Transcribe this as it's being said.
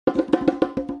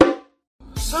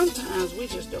sometimes we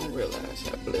just don't realize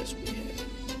how blessed we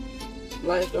have.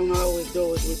 Life don't always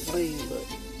go as we plan, but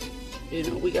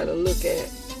we got to look at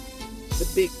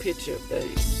the big picture of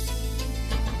things.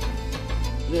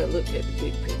 We got to look at the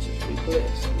big picture. We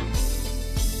blessed.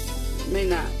 We may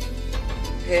not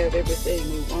have everything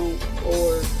we want,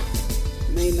 or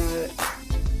may not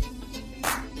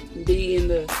be in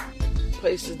the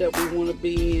places that we want to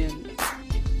be in,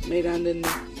 may not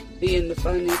be in the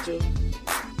financial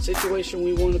situation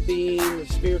we want to be in, the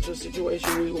spiritual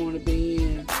situation we want to be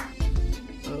in.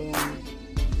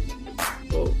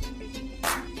 Well,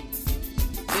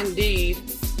 indeed,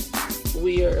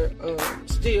 we are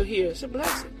still here. It's a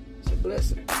blessing. It's a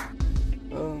blessing.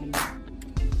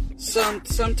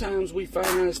 Sometimes we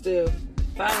find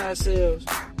ourselves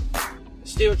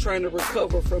still trying to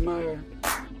recover from our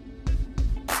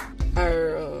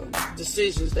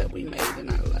decisions that we made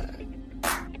in our lives.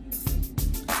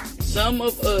 Some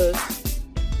of us,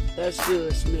 that's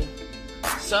good, Smith.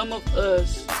 Some of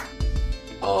us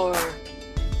are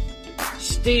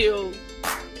still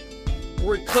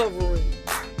recovering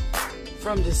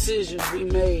from decisions we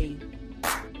made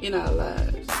in our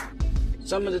lives.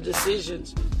 Some of the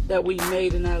decisions that we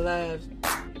made in our lives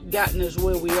gotten us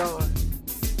where we are.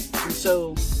 And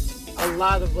so a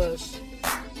lot of us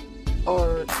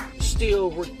are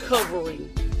still recovering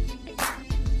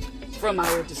from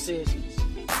our decisions.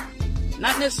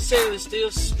 Not necessarily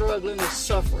still struggling or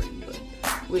suffering, but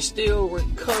we're still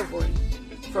recovering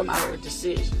from our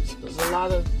decisions. There's a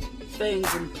lot of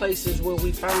things and places where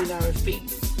we find our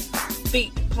feet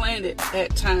planted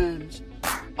at times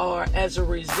are as a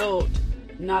result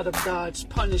not of God's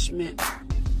punishment,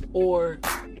 or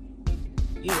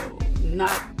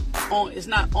it's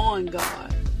not on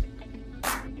God.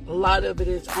 A lot of it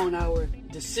is on our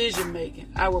decision making,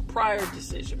 our prior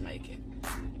decision making.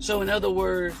 So in other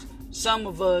words, some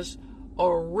of us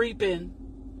are reaping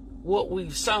what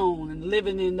we've sown and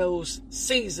living in those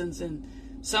seasons, and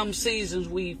some seasons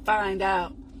we find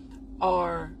out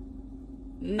are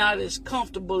not as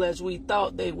comfortable as we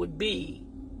thought they would be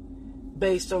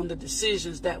based on the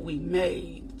decisions that we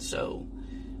made. So,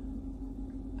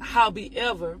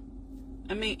 however,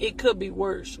 it could be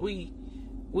worse. We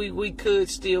could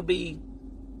still be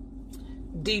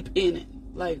deep in it,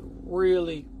 like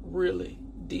really, really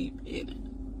deep in it.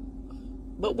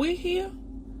 But we're here.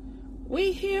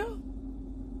 We here.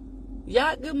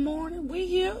 Yacht, good morning. We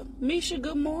here. Misha,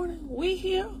 good morning. We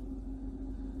here.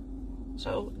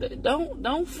 So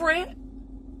don't fret.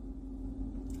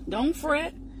 Don't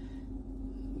fret.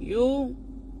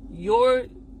 Your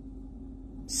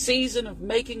season of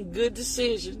making good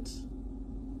decisions.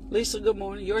 Lisa, good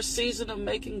morning. Your season of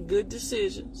making good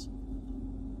decisions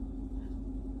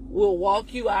will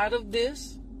walk you out of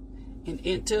this and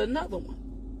into another one.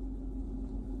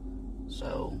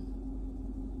 So,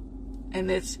 and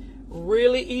it's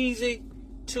really easy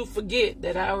to forget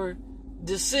that our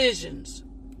decisions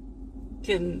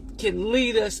can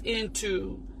lead us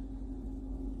into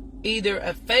either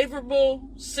a favorable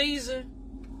season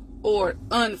or an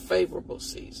unfavorable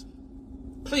season.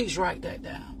 Please write that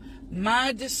down.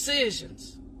 My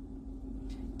decisions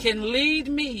can lead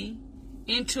me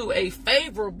into a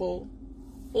favorable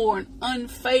or an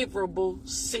unfavorable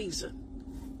season,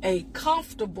 a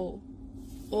comfortable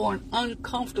or an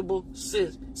uncomfortable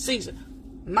season.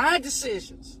 My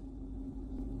decisions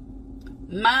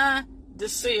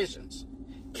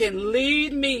can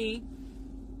lead me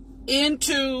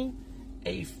into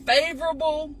a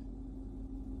favorable,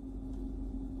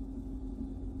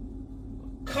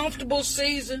 comfortable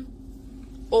season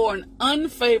or an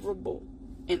unfavorable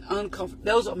and uncomfortable.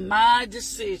 Those are my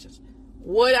decisions.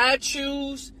 What I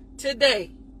choose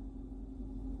today,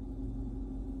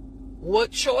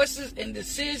 what choices and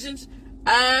decisions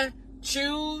I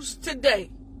choose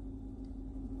today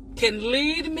can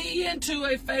lead me into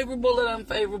a favorable and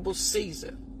unfavorable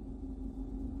season.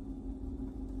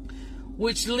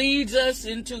 Which leads us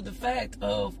into the fact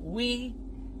of we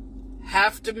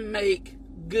have to make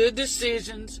good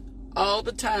decisions all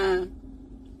the time,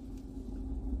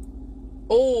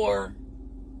 or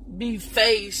be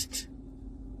faced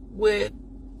with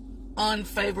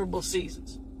unfavorable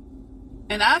seasons.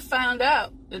 And I found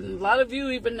out, and a lot of you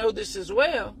even know this as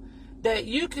well, that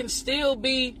you can still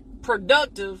be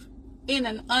productive in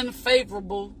an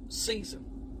unfavorable season.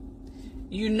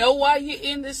 You know why you're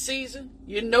in this season.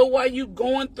 You know why you're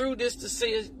going through this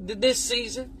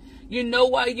season. You know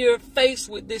why you're faced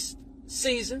with this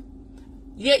season.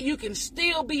 Yet you can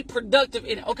still be productive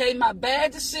in it. Okay, my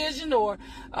bad decision or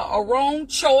a wrong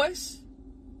choice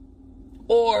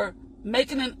or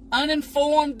making an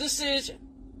uninformed decision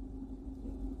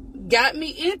got me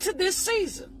into this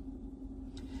season.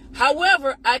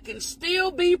 However, I can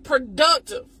still be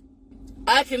productive.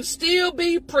 I can still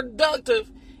be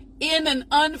productive in an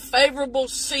unfavorable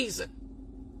season.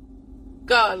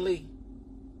 Godly.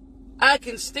 I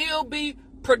can still be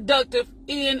productive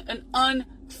in an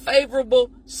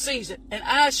unfavorable season. And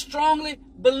I strongly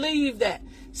believe that.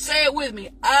 Say it with me.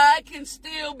 I can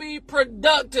still be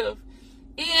productive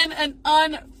in an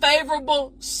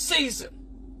unfavorable season.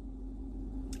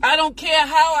 I don't care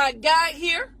how I got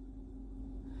here.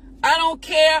 I don't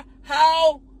care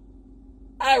how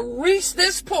I reached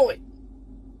this point.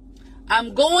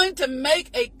 I'm going to make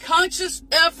a conscious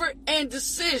effort and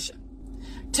decision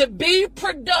to be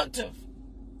productive,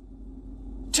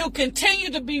 to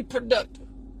continue to be productive,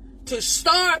 to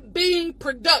start being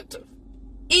productive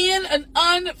in an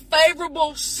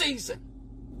unfavorable season.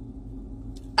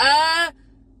 I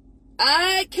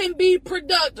can be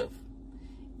productive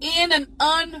in an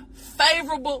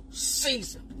unfavorable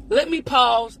season. Let me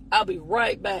pause. I'll be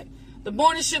right back. The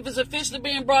morning shift is officially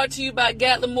being brought to you by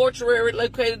Gatlin Mortuary,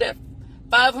 located at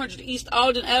 500 East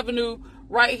Alden Avenue,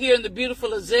 right here in the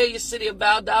beautiful Azalea City of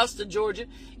Valdosta, Georgia.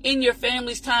 In your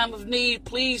family's time of need,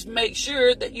 please make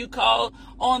sure that you call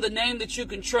on the name that you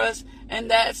can trust, and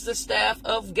that's the staff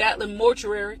of Gatlin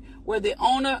Mortuary, where the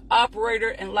owner, operator,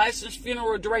 and licensed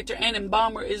funeral director and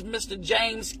embalmer is Mr.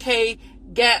 James K.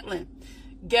 Gatlin.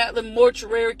 Gatlin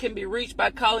Mortuary can be reached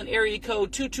by calling area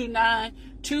code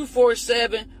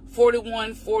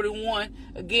 229-247-4141.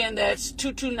 Again, that's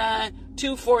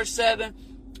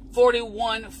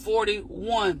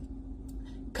 229-247-4141.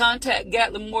 Contact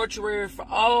Gatlin Mortuary for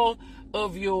all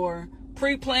of your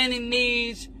pre-planning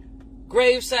needs,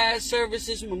 graveside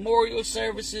services, memorial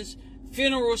services,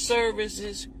 funeral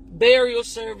services, burial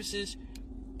services,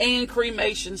 and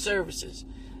cremation services.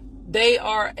 They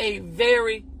are a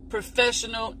very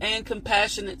professional and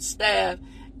compassionate staff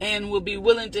and will be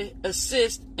willing to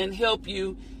assist and help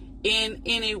you in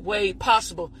any way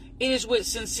possible. It is with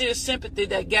sincere sympathy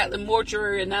that Gatlin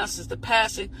Mortuary announces the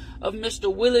passing of Mr.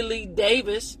 Willie Lee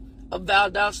Davis of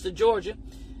Valdosta, Georgia.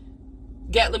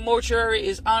 Gatlin Mortuary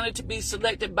is honored to be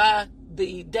selected by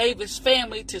the Davis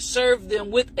family to serve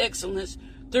them with excellence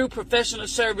through professional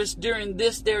service during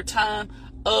their time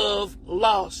of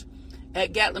loss.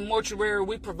 At Gatlin Mortuary,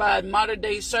 we provide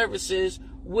modern-day services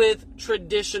with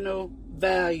traditional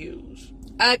values.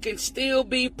 I can still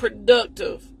be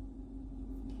productive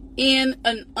in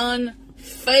an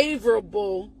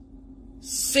unfavorable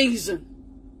season.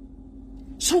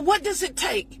 So what does it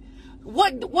take?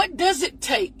 What does it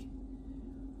take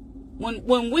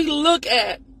when we look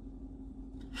at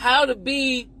how to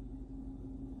be,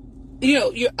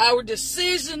 our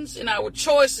decisions and our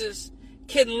choices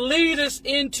can lead us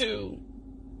into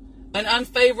an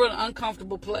unfavorable and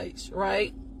uncomfortable place,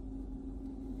 right?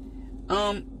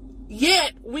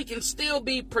 Yet we can still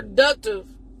be productive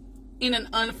in an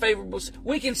unfavorable.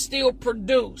 We can still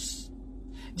produce.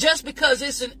 Just because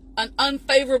it's an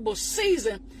unfavorable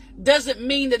season doesn't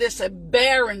mean that it's a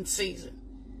barren season,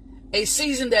 a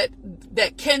season that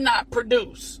cannot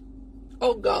produce.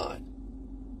 Oh God.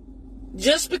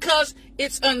 Just because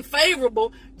it's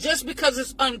unfavorable, just because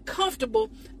it's uncomfortable,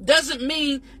 doesn't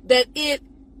mean that it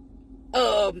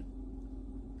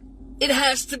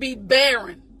has to be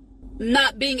barren,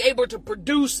 not being able to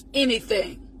produce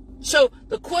anything. So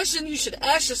the question you should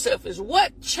ask yourself is,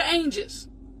 what changes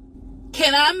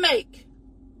can I make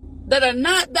that are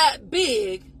not that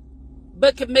big,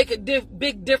 but can make a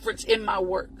big difference in my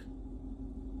work?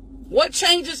 What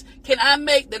changes can I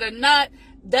make that are not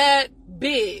that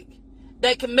big,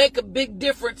 that can make a big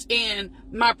difference in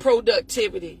my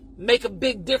productivity, make a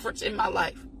big difference in my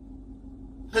life?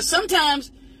 Because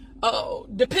sometimes,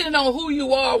 depending on who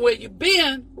you are, where you've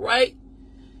been, right?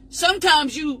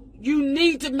 Sometimes you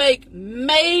need to make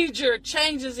major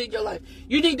changes in your life.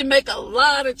 You need to make a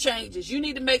lot of changes. You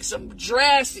need to make some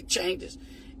drastic changes.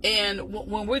 And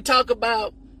when we talk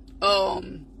about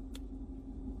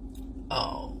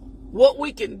what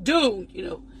we can do,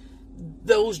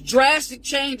 those drastic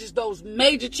changes, those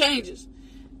major changes,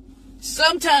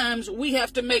 sometimes we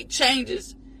have to make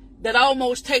changes that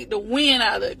almost take the wind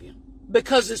out of you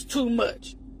because it's too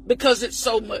much, because it's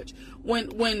so much.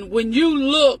 When you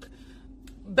look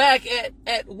back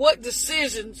at what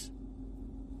decisions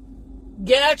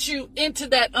got you into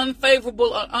that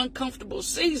unfavorable or uncomfortable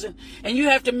season, and you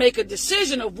have to make a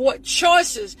decision of what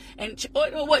choices and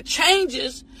what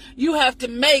changes you have to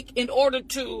make in order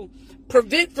to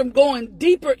prevent from going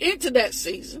deeper into that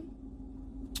season,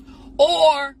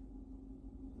 or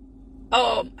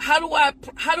how do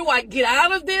I get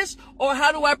out of this, or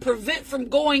how do I prevent from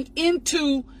going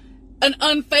into an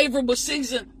unfavorable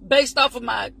season based off of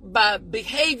my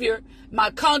behavior,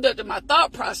 my conduct, and my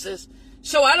thought process,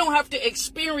 so I don't have to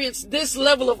experience this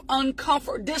level of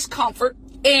discomfort,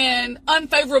 and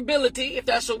unfavorability, if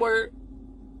that's a word.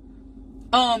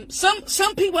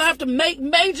 Some people have to make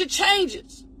major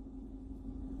changes.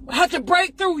 Have to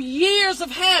break through years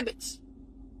of habits,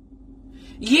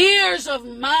 years of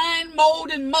mind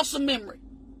mold and muscle memory.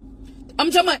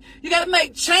 I'm talking about you got to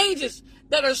make changes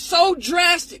that are so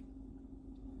drastic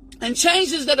and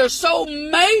changes that are so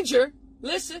major.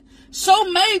 Listen,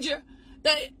 so major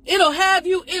that it'll have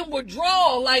you in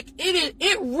withdrawal. Like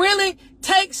it really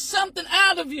takes something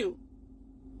out of you.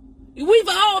 We've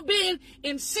all been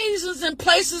in seasons and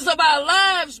places of our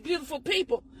lives, beautiful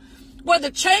people, where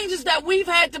the changes that we've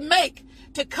had to make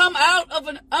to come out of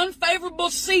an unfavorable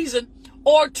season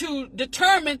or to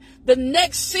determine the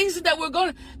next season that we're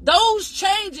going to, those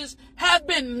changes have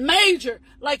been major.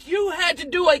 Like you had to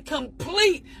do a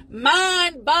complete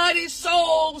mind, body,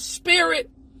 soul, spirit,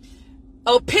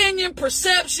 opinion,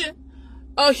 perception,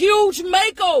 a huge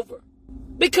makeover.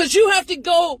 Because you have to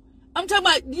go, I'm talking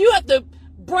about you have to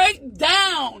break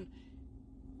down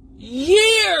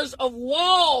years of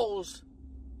walls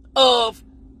of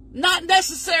not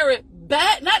necessarily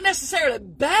bad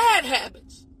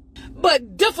habits,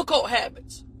 but difficult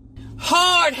habits,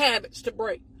 hard habits to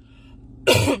break,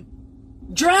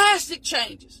 drastic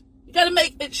changes. You got to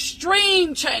make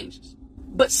extreme changes.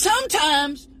 But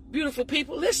sometimes, beautiful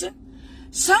people, listen,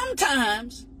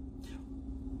 sometimes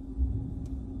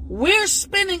we're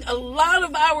spending a lot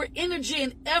of our energy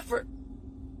and effort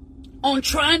on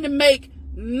trying to make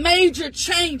major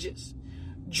changes,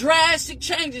 drastic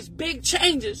changes, big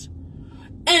changes,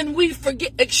 and we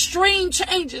forget extreme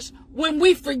changes when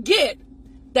we forget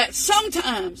that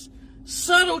sometimes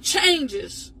subtle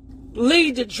changes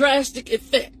lead to drastic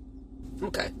effect.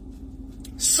 Okay.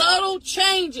 Subtle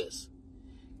changes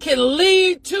can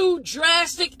lead to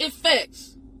drastic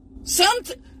effects.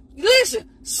 Listen,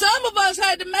 some of us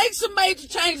had to make some major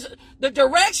changes. The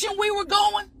direction we were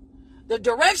going, the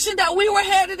direction that we were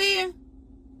headed in,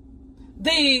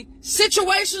 the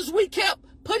situations we kept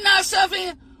putting ourselves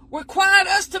in required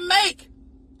us to make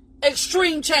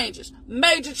extreme changes,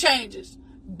 major changes,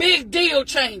 big deal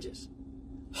changes,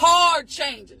 hard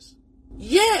changes.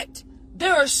 Yet,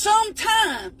 there are some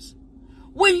times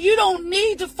when you don't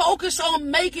need to focus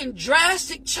on making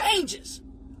drastic changes,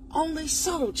 only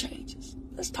subtle changes.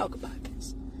 Let's talk about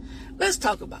this. Let's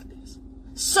talk about this.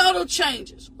 Subtle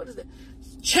changes. What is that?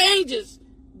 Changes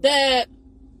that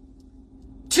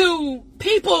to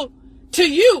people,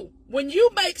 to you, when you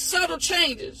make subtle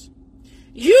changes,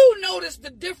 you notice the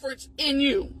difference in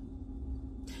you.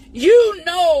 You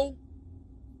know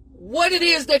what it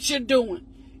is that you're doing.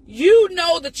 You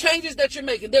know the changes that you're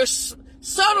making. There's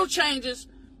subtle changes.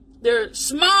 They're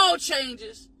small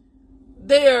changes.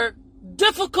 They're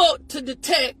difficult to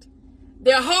detect.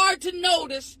 They're hard to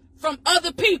notice from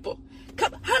other people.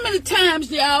 How many times,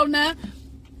 y'all, now,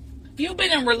 you've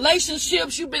been in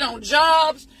relationships, you've been on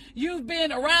jobs, you've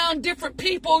been around different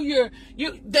people,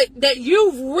 that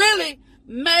you've really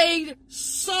made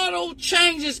subtle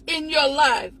changes in your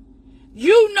life.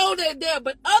 You know they're there,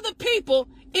 but other people,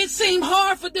 it seems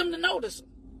hard for them to notice them.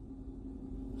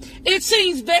 It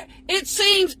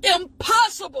seems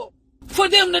impossible for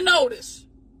them to notice.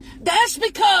 That's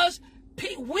because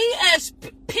we as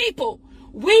people,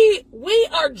 we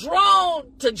are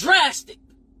drawn to drastic,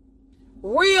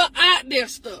 real out there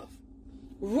stuff,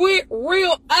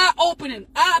 real eye-opening,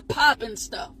 eye-popping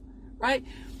stuff, right?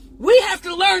 We have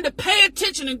to learn to pay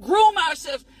attention and groom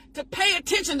ourselves to pay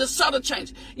attention to subtle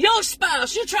change. Your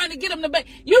spouse, you're trying to get them to make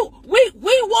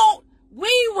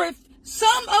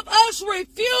some of us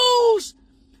refuse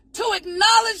to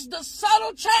acknowledge the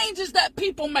subtle changes that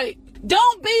people make.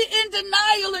 Don't be in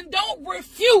denial and don't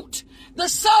refute the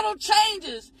subtle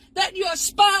changes that your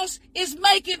spouse is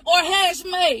making or has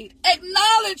made.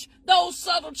 Acknowledge those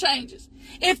subtle changes.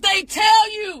 If they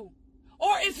tell you,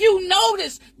 or if you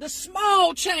notice the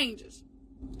small changes,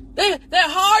 they're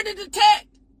hard to detect.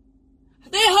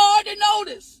 They're hard to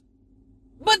notice,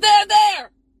 but they're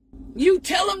there. You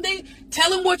tell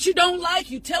them what you don't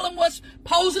like. You tell them what's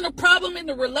posing a problem in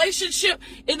the relationship,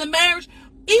 in the marriage.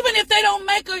 Even if they don't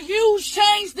make a huge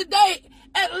change today,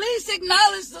 at least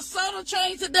acknowledge the subtle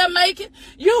change that they're making.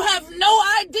 You have no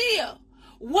idea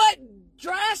what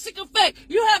drastic effect.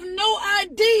 You have no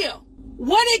idea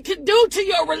what it could do to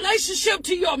your relationship,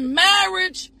 to your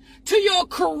marriage, to your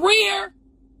career,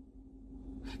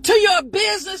 to your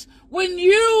business, when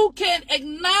you can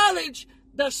acknowledge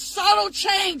the subtle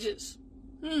changes.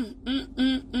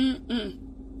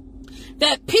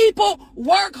 that people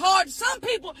work hard. Some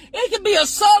people, it can be a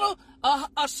subtle,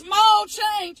 a small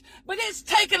change, but it's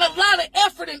taking a lot of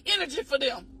effort and energy for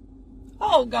them.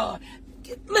 Oh, God.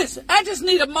 Listen, I just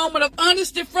need a moment of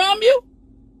honesty from you.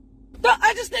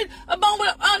 I just need a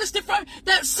moment of honesty from you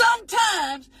that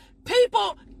sometimes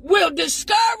people will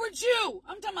discourage you.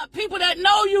 I'm talking about people that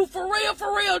know you for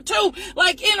real too.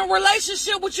 Like in a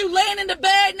relationship with you, laying in the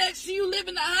bed next to you, live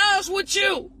in the house with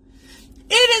you.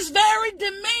 It is very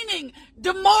demeaning,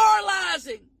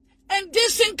 demoralizing, and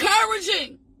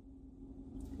discouraging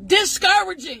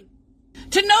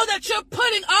to know that you're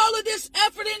putting all of this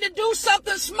effort in to do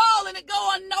something small and it go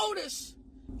unnoticed.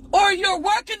 Or you're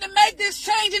working to make this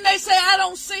change and they say, I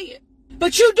don't see it.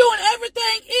 But you're doing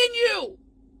everything in you.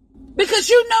 Because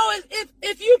you know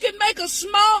if you can make this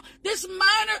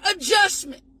minor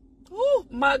adjustment. Oh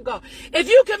my God. If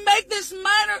you can make this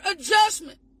minor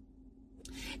adjustment,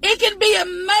 it can be a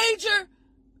major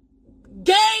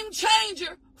game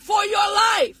changer for your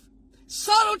life.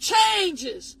 Subtle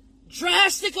changes,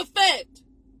 drastic effect.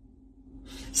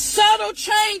 Subtle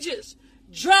changes,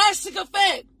 drastic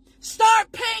effect.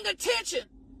 Start paying attention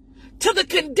to the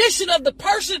condition of the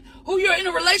person who you're in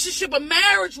a relationship or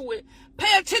marriage with.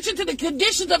 Pay attention to the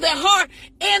conditions of their heart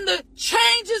and the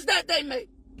changes that they make.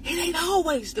 It ain't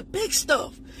always the big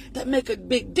stuff that make a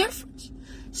big difference.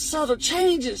 Subtle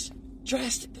changes,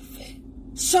 drastic effect.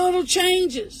 Subtle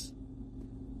changes,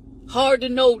 hard to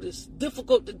notice,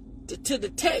 difficult to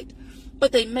detect,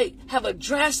 but they have a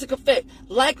drastic effect,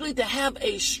 likely to have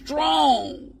a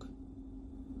strong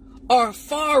or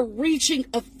far-reaching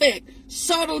effect.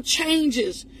 Subtle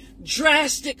changes,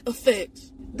 drastic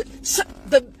effects.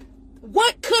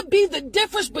 What could be the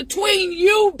difference between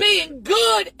you being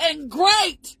good and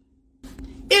great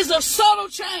is a subtle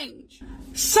change.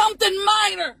 Something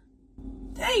minor.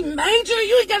 It ain't major.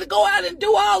 You ain't got to go out and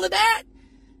do all of that.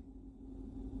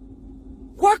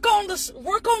 Work on the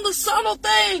subtle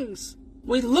things.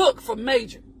 We look for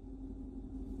major.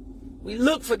 We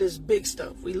look for this big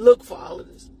stuff. We look for all of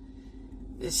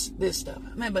this stuff.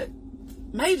 I mean, but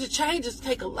major changes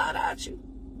take a lot out of you.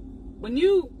 When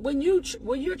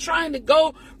you're trying to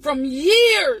go from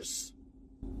years,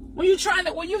 when you're trying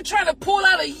to pull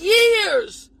out of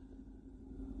years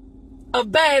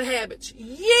of bad habits,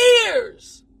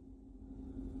 years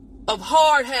of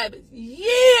hard habits,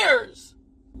 years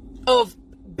of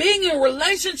being in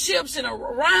relationships and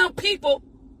around people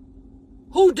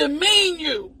who demean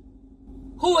you,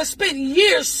 who have spent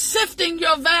years sifting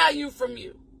your value from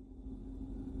you.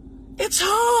 It's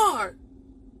hard.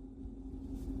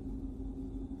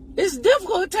 It's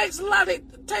difficult. It takes a lot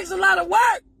of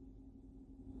work.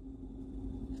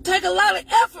 It takes a lot of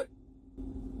effort.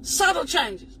 Subtle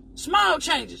changes, small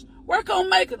changes. Work on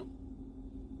making them.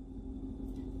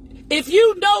 If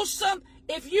you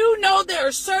know there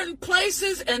are certain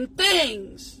places and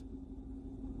things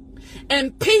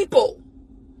and people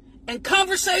and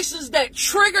conversations that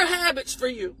trigger habits for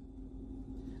you.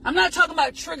 I'm not talking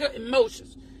about trigger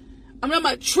emotions. I'm talking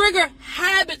about trigger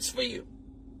habits for you.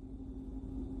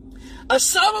 A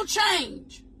subtle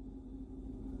change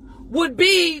would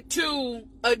be to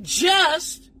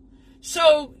adjust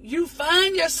so you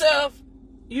find yourself,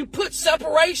 you put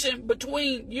separation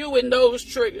between you and those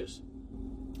triggers.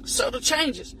 Subtle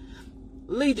changes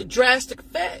lead to drastic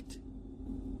effect.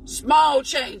 Small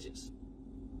changes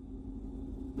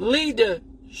lead to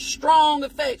strong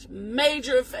effects,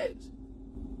 major effects.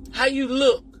 How you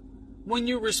look when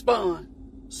you respond.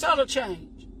 Subtle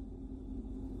change.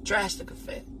 Drastic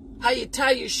effect. How you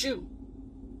tie your shoe.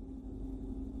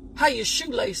 How your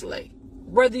shoelace lay.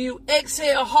 Whether you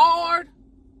exhale hard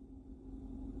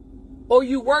or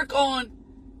you work on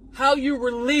how you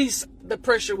release the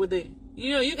pressure within.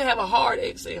 You know, you can have a hard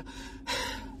exhale.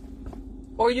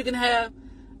 Or you can have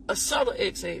a subtle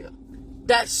exhale.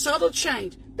 That subtle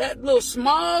change, that little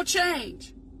small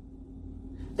change,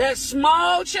 that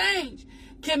small change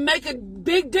can make a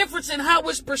big difference in how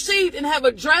it's perceived and have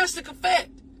a drastic effect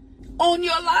on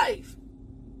your life.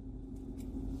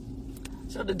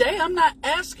 So today I'm not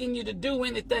asking you to do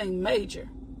anything major.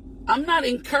 I'm not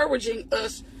encouraging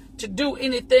us to do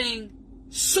anything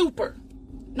super.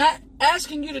 Not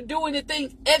asking you to do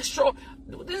anything extra.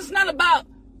 This is not about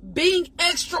being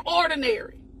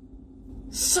extraordinary.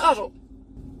 Subtle.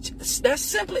 That's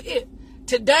simply it.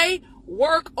 Today,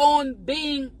 work on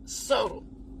being subtle.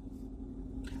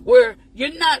 Where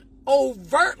you're not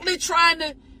overtly trying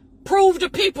to prove to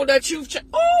people that you've changed.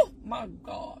 Oh, my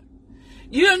God.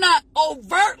 You're not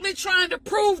overtly trying to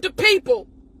prove to people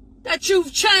that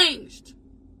you've changed.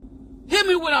 Hear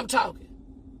me when I'm talking.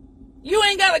 You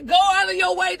ain't got to go out of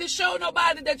your way to show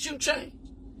nobody that you've changed.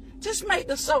 Just make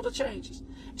the subtle changes.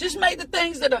 Just make the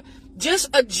things that are, just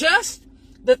adjust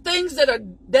the things that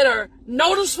are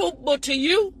noticeable to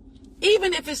you,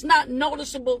 even if it's not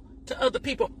noticeable to other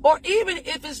people, or even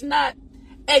if it's not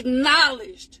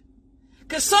acknowledged.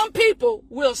 Because some people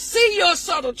will see your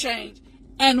subtle change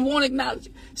and won't acknowledge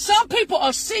it. Some people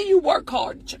will see you work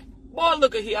hard to change. Boy,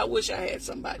 look at here. I wish I had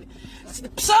somebody.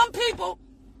 Some people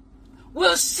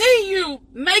will see you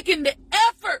making the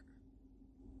effort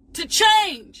to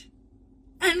change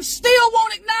and still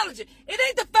won't acknowledge it. It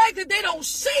ain't the fact that they don't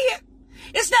see it.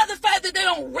 It's not the fact that they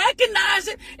don't recognize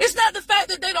it. It's not the fact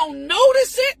that they don't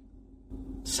notice it.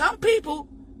 Some people,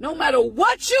 no matter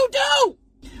what you do,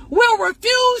 will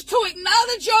refuse to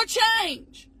acknowledge your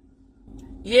change.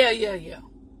 Yeah.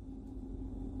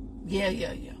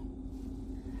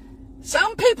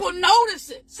 Some people notice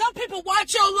it. Some people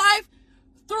watch your life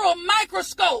through a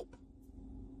microscope.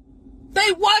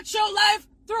 They watch your life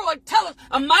through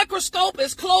a microscope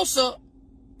is close up.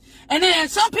 And then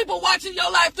some people watching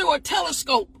your life through a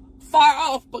telescope, far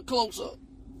off but close up.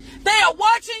 They are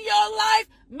watching your life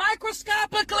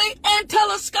microscopically and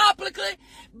telescopically,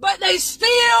 but they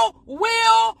still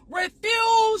will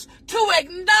refuse to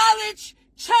acknowledge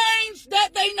change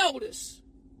that they notice.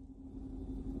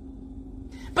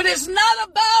 But it's not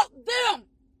about them.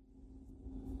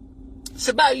 It's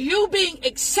about you being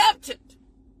accepted.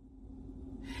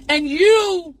 And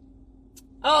you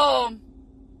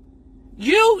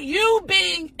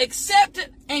being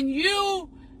accepted, and you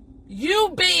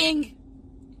being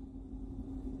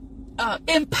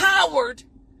empowered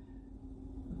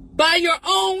by your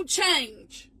own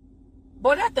change.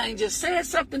 Boy, that thing just said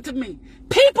something to me.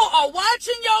 People are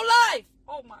watching your life.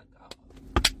 Oh my God.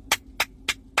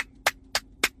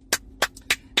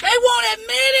 They won't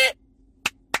admit it,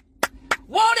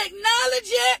 won't acknowledge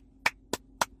it,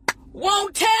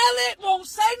 won't tell it, won't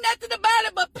say nothing about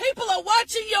it, but people are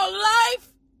watching your life.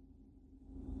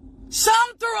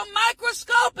 Some through a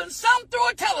microscope and some through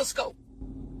a telescope.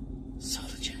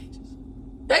 Subtle changes.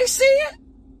 They see it.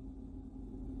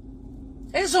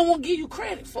 They just don't want to give you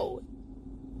credit for it.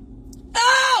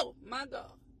 Oh, my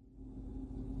God.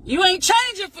 You ain't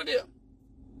changing for them.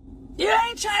 You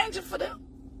ain't changing for them.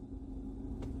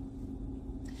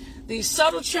 These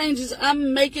subtle changes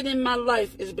I'm making in my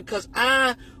life is because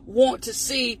I want to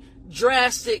see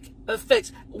drastic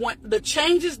effects. When the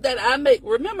changes that I make,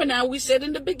 remember now, we said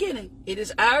in the beginning, it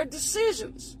is our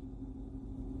decisions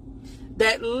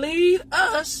that lead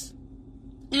us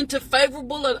into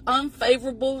favorable or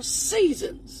unfavorable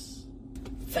seasons.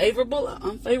 Favorable or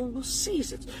unfavorable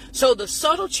seasons. So the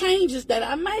subtle changes that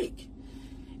I make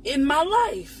in my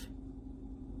life,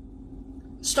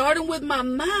 starting with my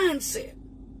mindset,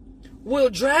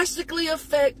 will drastically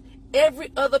affect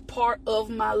every other part of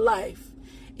my life.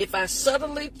 If I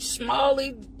subtly,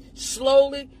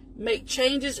 slowly make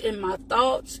changes in my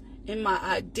thoughts, in my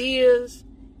ideas,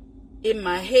 in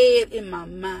my head, in my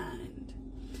mind,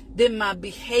 then my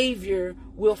behavior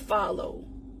will follow.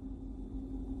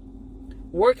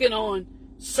 Working on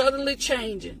subtly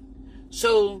changing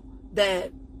so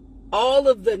that all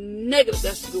of the negative,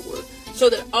 that's a good word, so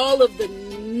that all of the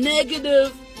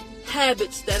negative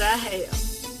habits that I have,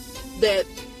 that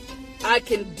I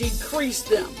can decrease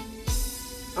them.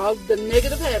 All the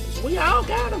negative habits. We all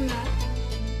got them now.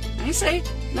 I ain't say,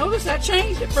 notice I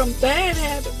changed it from bad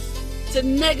habits to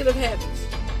negative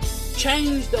habits.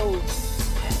 Change those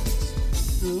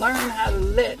habits. Learn how to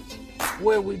let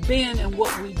where we've been and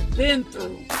what we've been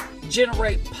through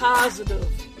generate positive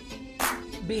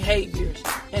behaviors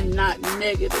and not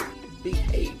negative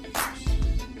behaviors.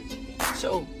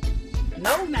 So,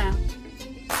 know now,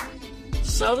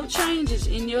 subtle changes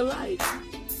in your life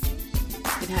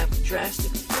can have a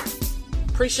drastic effect.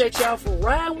 Appreciate y'all for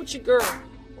riding with your girl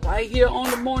right here on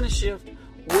the morning shift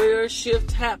where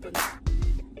shift happens.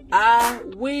 I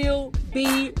will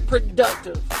be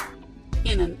productive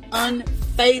in an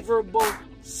unfavorable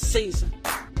season.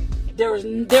 There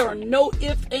are no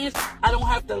ifs, ands. I don't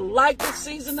have to like the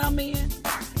season I'm in.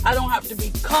 I don't have to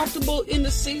be comfortable in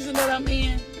the season that I'm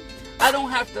in. I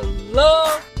don't have to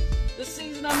love the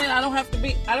season I'm in. I don't have to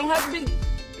be.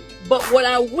 But what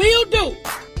I will do,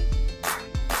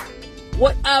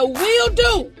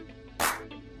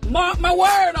 mark my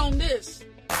word on this,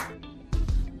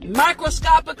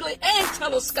 microscopically and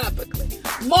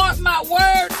telescopically, mark my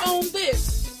word on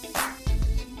this,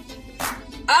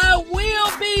 I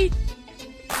will be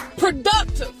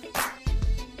productive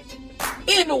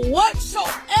in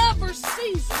whatsoever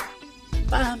season I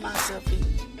find myself in.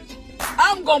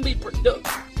 I'm going to be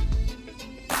productive.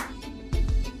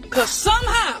 Because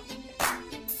somehow,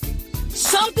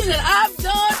 some something that I've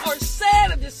done or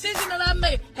said, a decision that I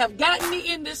made, have gotten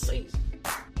me in this season.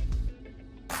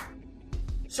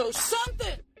 So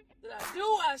something that I do,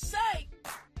 I say,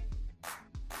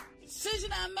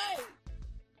 decision I made,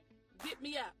 get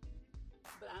me out.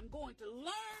 But I'm going to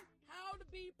learn how to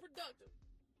be productive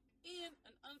in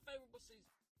an unfavorable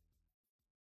season.